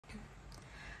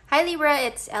Hi Libra,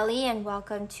 it's Ellie and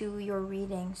welcome to your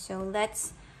reading. So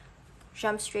let's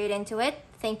jump straight into it.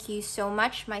 Thank you so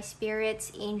much, my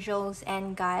spirits, angels,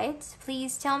 and guides.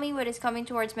 Please tell me what is coming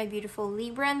towards my beautiful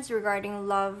Librans regarding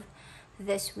love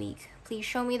this week. Please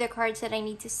show me the cards that I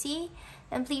need to see,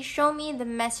 and please show me the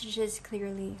messages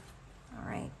clearly. All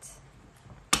right.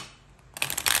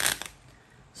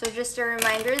 So just a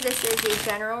reminder, this is a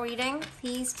general reading.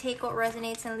 Please take what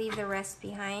resonates and leave the rest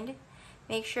behind.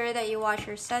 Make sure that you watch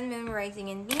your sun, moon, rising,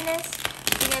 and Venus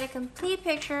to get a complete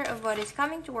picture of what is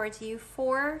coming towards you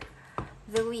for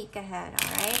the week ahead,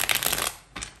 all right?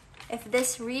 If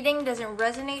this reading doesn't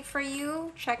resonate for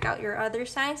you, check out your other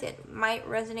signs. It might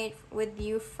resonate with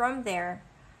you from there,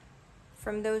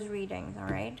 from those readings, all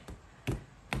right?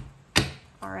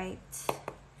 All right.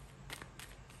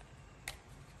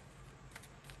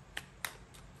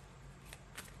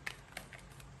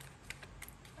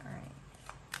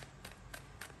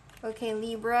 Okay,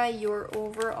 Libra, your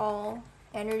overall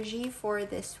energy for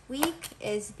this week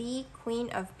is the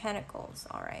Queen of Pentacles,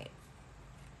 all right?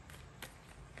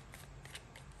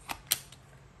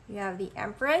 You have the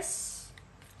Empress,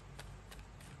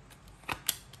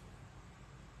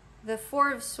 the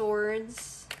Four of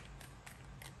Swords,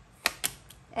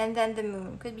 and then the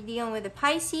Moon. Could be dealing with a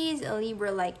Pisces, a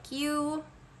Libra like you.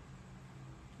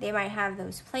 They might have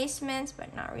those placements,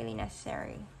 but not really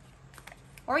necessary.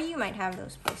 Or you might have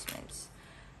those placements.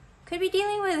 Could be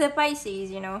dealing with the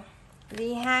Pisces, you know.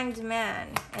 The Hanged Man.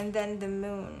 And then the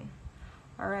Moon.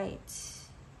 Alright.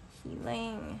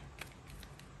 Healing.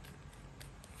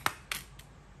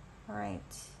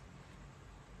 Alright.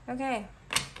 Okay.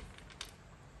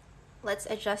 Let's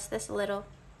adjust this a little.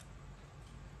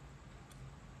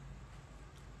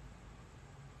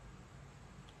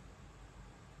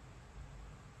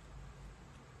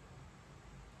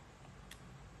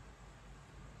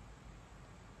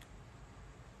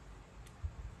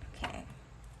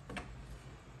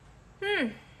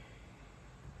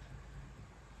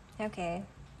 Okay.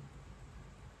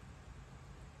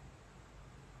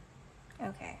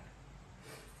 Okay.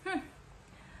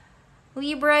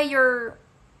 Libra, your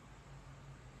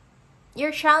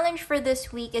challenge for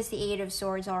this week is the Eight of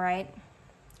Swords, all right?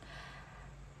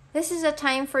 This is a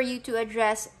time for you to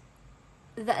address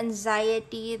the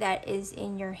anxiety that is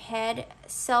in your head,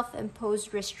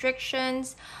 self-imposed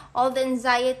restrictions, all the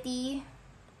anxiety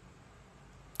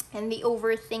and the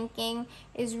overthinking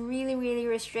is really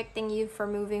restricting you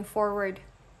from moving forward.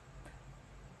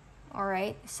 All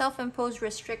right? Self-imposed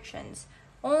restrictions.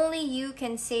 Only you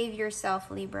can save yourself,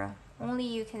 Libra. Only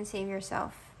you can save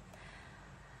yourself.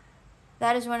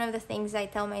 That is one of the things I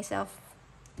tell myself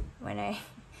when I,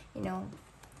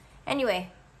 Anyway,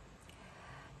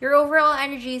 your overall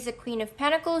energy is the Queen of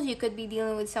Pentacles. You could be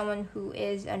dealing with someone who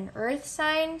is an earth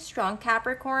sign, strong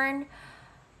Capricorn,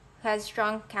 has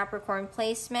strong Capricorn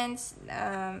placements,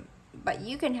 but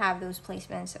you can have those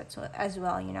placements as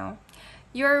well, you know.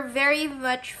 You're very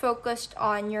much focused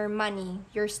on your money,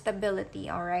 your stability,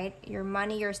 all right? Your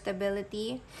money, your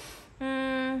stability.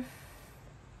 I'm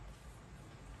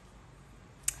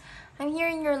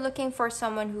hearing you're looking for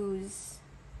someone who's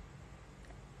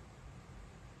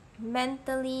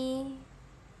mentally,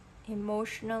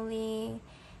 emotionally,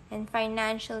 and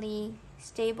financially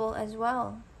stable as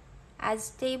well. As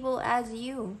stable as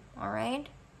you, all right?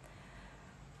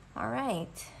 All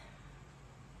right.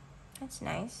 That's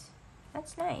nice.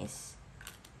 That's nice.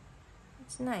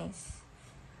 That's nice.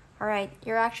 All right.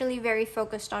 You're actually very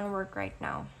focused on work right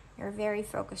now. You're very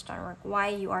focused on work. Why?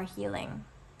 You are healing.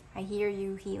 I hear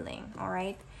you healing, all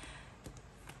right?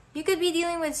 You could be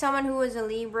dealing with someone who is a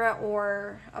Libra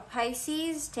or a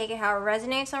Pisces. Take it how it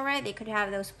resonates, all right? They could have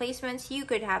those placements. You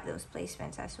could have those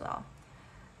placements as well.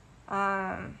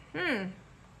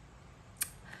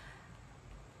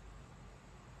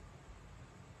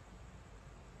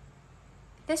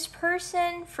 This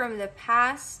person from the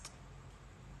past,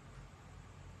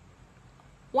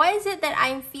 why is it that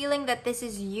I'm feeling that this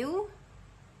is you?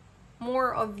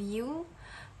 More of you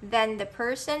than the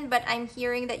person, but I'm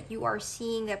hearing that you are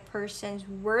seeing that person's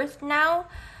worth now.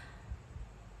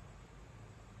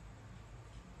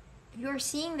 You're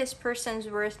seeing this person's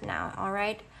worth now, all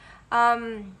right?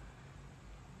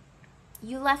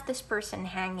 You left this person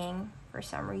hanging for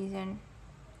some reason.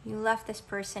 You left this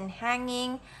person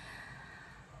hanging.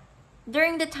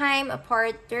 During the time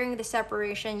apart, during the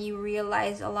separation, you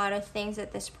realized a lot of things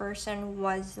that this person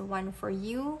was the one for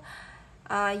you.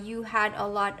 You had a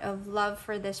lot of love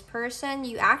for this person.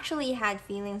 You actually had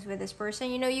feelings with this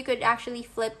person. You know, you could actually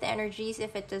flip the energies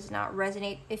if it does not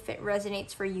resonate, if it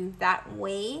resonates for you that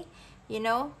way, you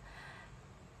know?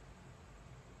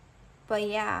 But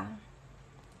yeah.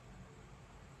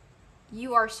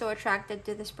 you are so attracted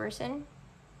to this person.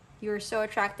 You're so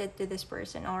attracted to this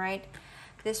person, all right?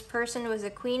 This person was the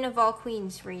queen of all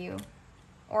queens for you,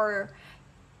 or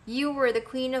you were the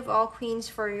queen of all queens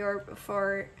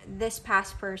for this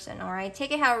past person, all right?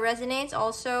 Take it how it resonates.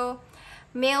 Also,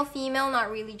 male, female,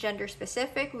 not really gender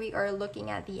specific. We are looking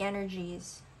at the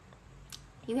energies.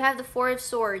 You have the Four of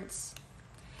Swords,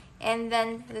 and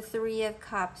then the Three of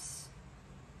Cups.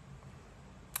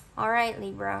 All right,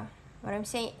 Libra.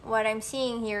 What I'm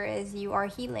seeing here is you are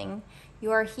healing. You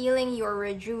are healing, you are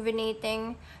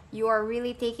rejuvenating. You are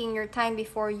really taking your time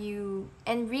before you,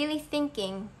 and really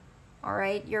thinking. All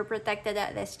right, you're protected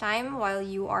at this time while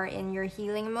you are in your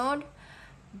healing mode,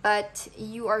 but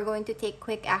you are going to take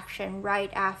quick action right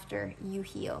after you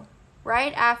heal.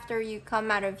 Right after you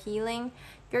come out of healing,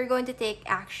 you're going to take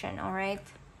action, all right?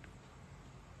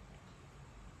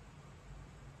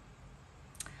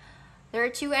 There are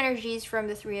two energies from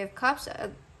the Three of Cups.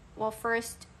 Well,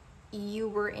 first, you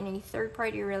were in a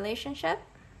third-party relationship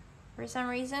for some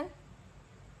reason.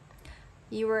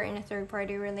 You were in a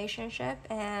third-party relationship,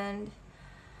 and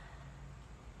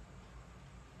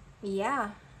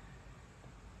yeah.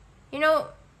 You know,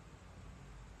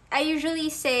 I usually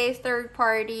say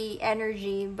third-party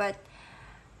energy, but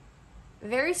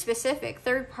very specific,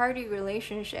 third-party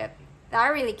relationship. That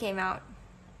really came out.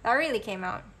 That really came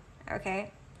out,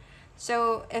 okay?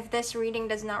 So if this reading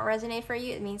does not resonate for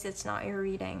you, it means it's not your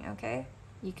reading, okay?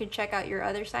 You could check out your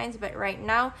other signs, but right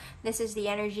now, this is the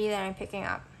energy that I'm picking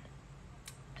up.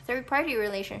 Third-party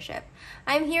relationship.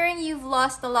 I'm hearing you've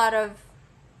lost a lot of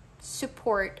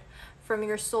support from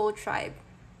your soul tribe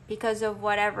because of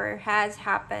whatever has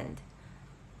happened,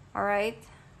 all right?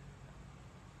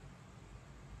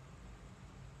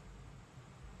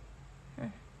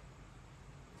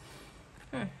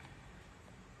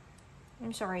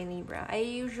 I'm sorry, Libra. I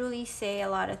usually say a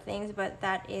lot of things, but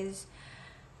that is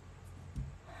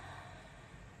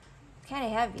kind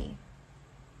of heavy.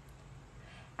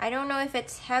 I don't know if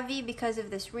it's heavy because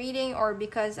of this reading or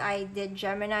because I did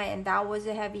Gemini and that was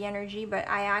a heavy energy, but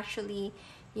I actually,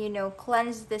 you know,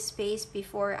 cleansed the space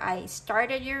before I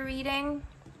started your reading.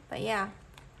 But yeah,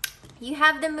 you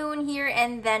have the moon here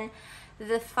and then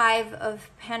the Five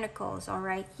of Pentacles, all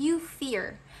right? You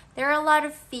fear. There are a lot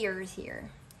of fears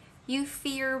here. You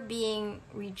fear being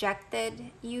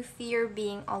rejected. You fear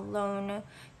being alone.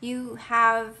 You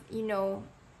have, you know,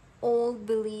 old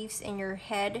beliefs in your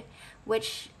head,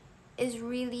 which is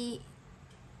really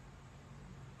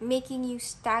making you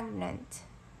stagnant.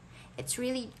 It's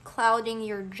really clouding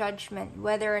your judgment,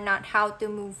 whether or not how to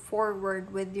move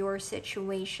forward with your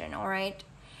situation, all right?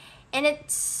 And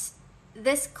it's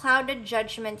this clouded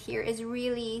judgment here is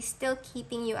really still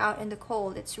keeping you out in the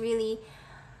cold. It's really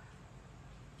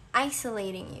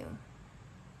isolating you.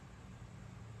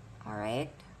 All right?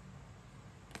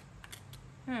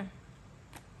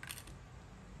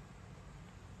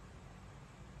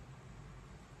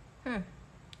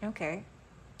 Okay.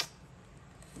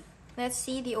 Let's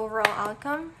see the overall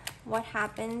outcome. What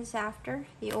happens after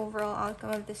the overall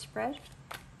outcome of the spread?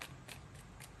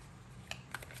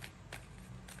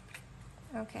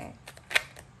 Okay.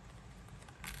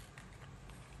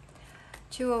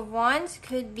 Two of Wands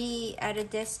could be at a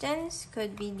distance,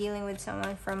 could be dealing with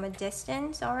someone from a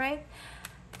distance, all right?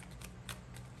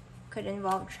 Could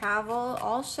involve travel.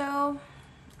 Also,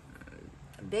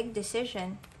 a big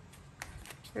decision.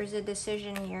 There's a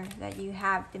decision here that you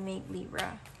have to make,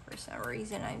 Libra. For some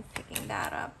reason, I'm picking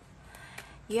that up.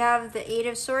 You have the Eight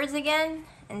of Swords again,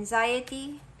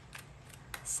 anxiety,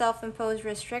 self-imposed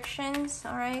restrictions,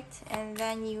 all right? And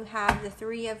then you have the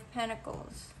Three of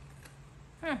Pentacles.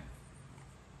 All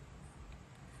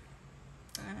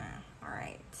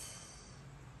right.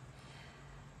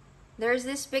 There's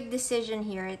this big decision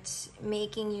here. It's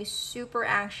making you super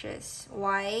anxious.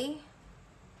 Why?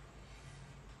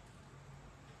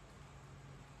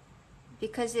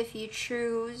 Because if you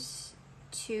choose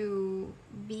to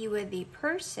be with a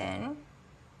person,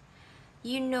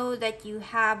 you know that you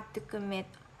have to commit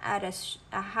at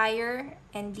a higher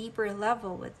and deeper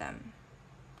level with them.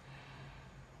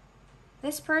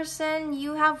 This person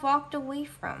you have walked away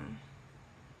from,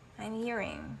 I'm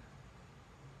hearing,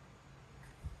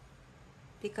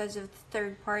 because of the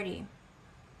third party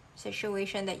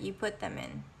situation that you put them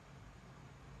in.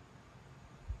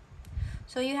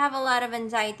 So you have a lot of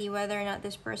anxiety whether or not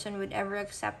this person would ever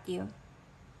accept you.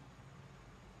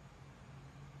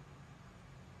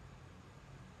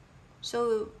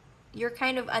 So you're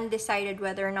kind of undecided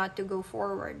whether or not to go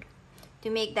forward, to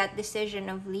make that decision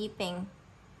of leaping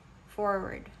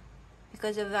forward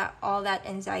because of that, all that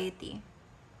anxiety.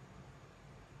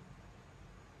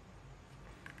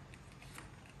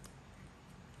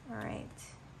 All right.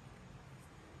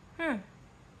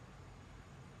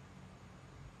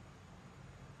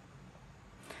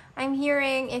 I'm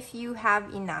hearing if you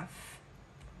have enough.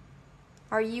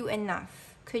 Are you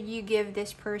enough? Could you give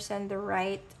this person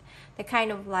the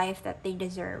kind of life that they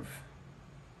deserve?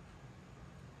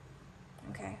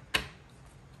 Okay.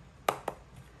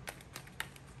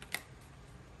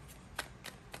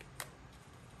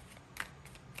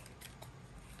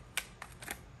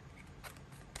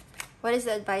 What is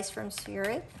the advice from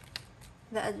Spirit?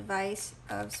 The advice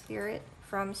of Spirit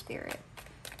from Spirit.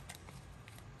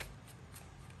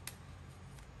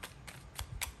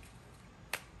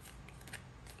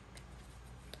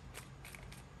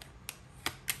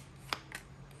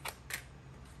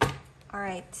 All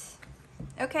right.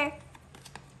 Okay.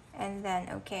 And then,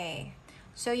 okay.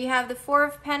 So you have the Four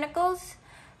of Pentacles,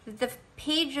 the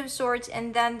Page of Swords,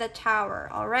 and then the Tower.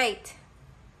 All right.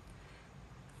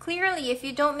 Clearly, if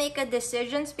you don't make a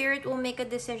decision, Spirit will make a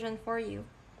decision for you.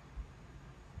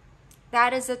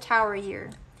 That is the Tower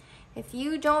here. If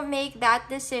you don't make that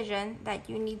decision that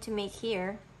you need to make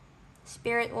here,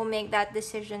 Spirit will make that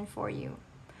decision for you.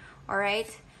 All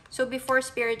right? So before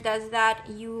Spirit does that,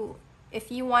 if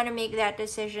you want to make that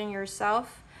decision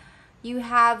yourself, you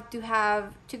have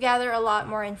to gather a lot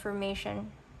more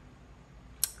information.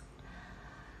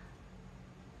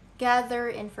 Gather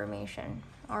information.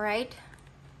 All right?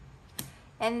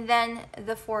 And then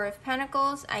the Four of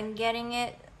Pentacles, I'm getting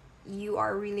it. You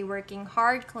are really working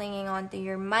hard, clinging on to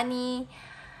your money.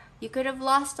 You could have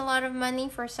lost a lot of money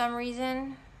for some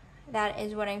reason. That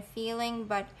is what I'm feeling.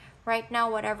 But right now,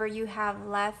 whatever you have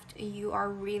left, you are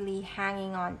really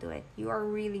hanging on to it. You are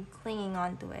really clinging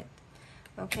on to it.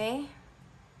 Okay?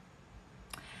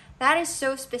 That is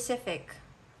so specific.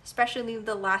 Especially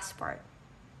the last part.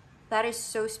 That is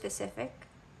so specific.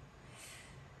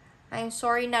 I'm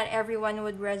sorry not everyone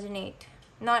would resonate.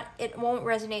 It won't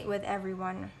resonate with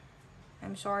everyone.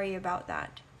 I'm sorry about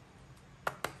that.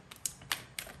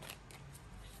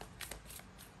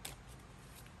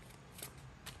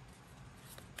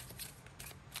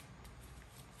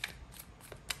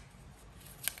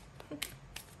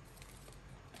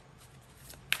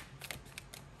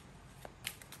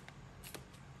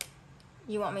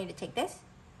 You want me to take this?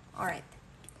 All right.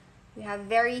 You have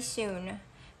very soon.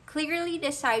 Clearly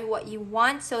decide what you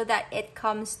want so that it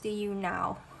comes to you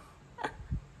now.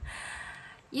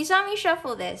 You saw me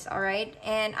shuffle this, all right?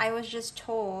 And I was just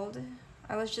called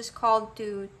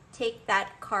to take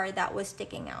that card that was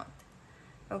sticking out.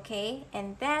 Okay?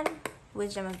 And then,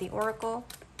 Wisdom of the Oracle.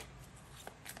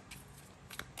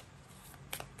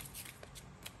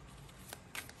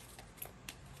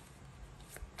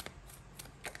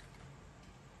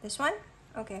 This one?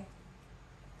 Okay.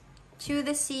 To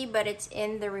the sea, but it's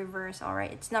in the reverse. All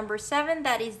right, it's number 7.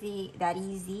 That is the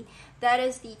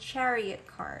Chariot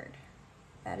card.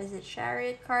 That is the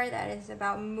Chariot card. That is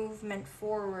about movement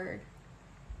forward,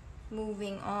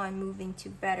 moving on, moving to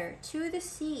better. To the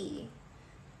sea.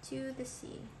 To the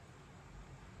sea.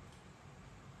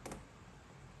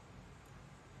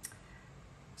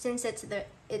 Since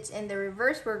it's in the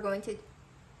reverse, we're going to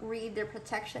read the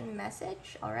protection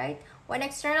message. All right. When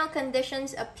external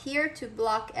conditions appear to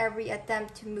block every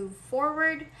attempt to move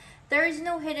forward, there is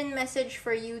no hidden message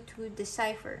for you to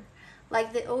decipher.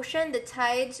 Like the ocean, the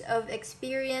tides of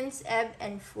experience ebb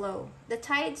and flow. The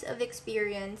tides of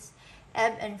experience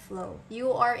ebb and flow.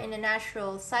 You are in a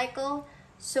natural cycle,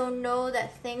 so know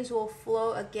that things will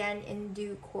flow again in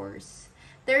due course.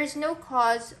 There is no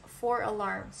cause for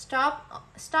alarm.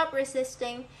 Stop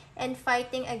resisting and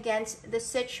fighting against the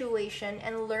situation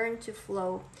and learn to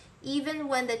flow, even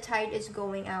when the tide is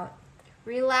going out.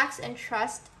 Relax and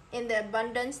trust in the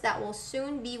abundance that will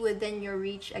soon be within your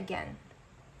reach again.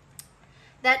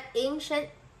 An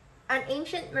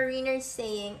ancient mariner's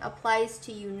saying applies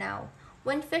to you now.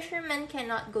 When fishermen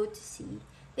cannot go to sea,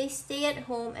 they stay at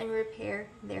home and repair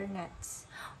their nets.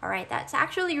 All right, that's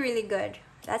actually really good.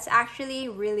 That's actually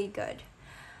really good.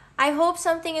 I hope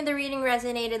something in the reading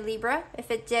resonated, Libra. If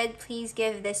it did, please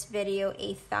give this video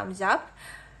a thumbs up.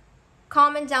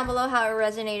 Comment down below how it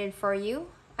resonated for you.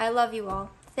 I love you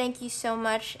all. Thank you so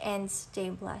much and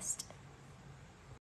stay blessed.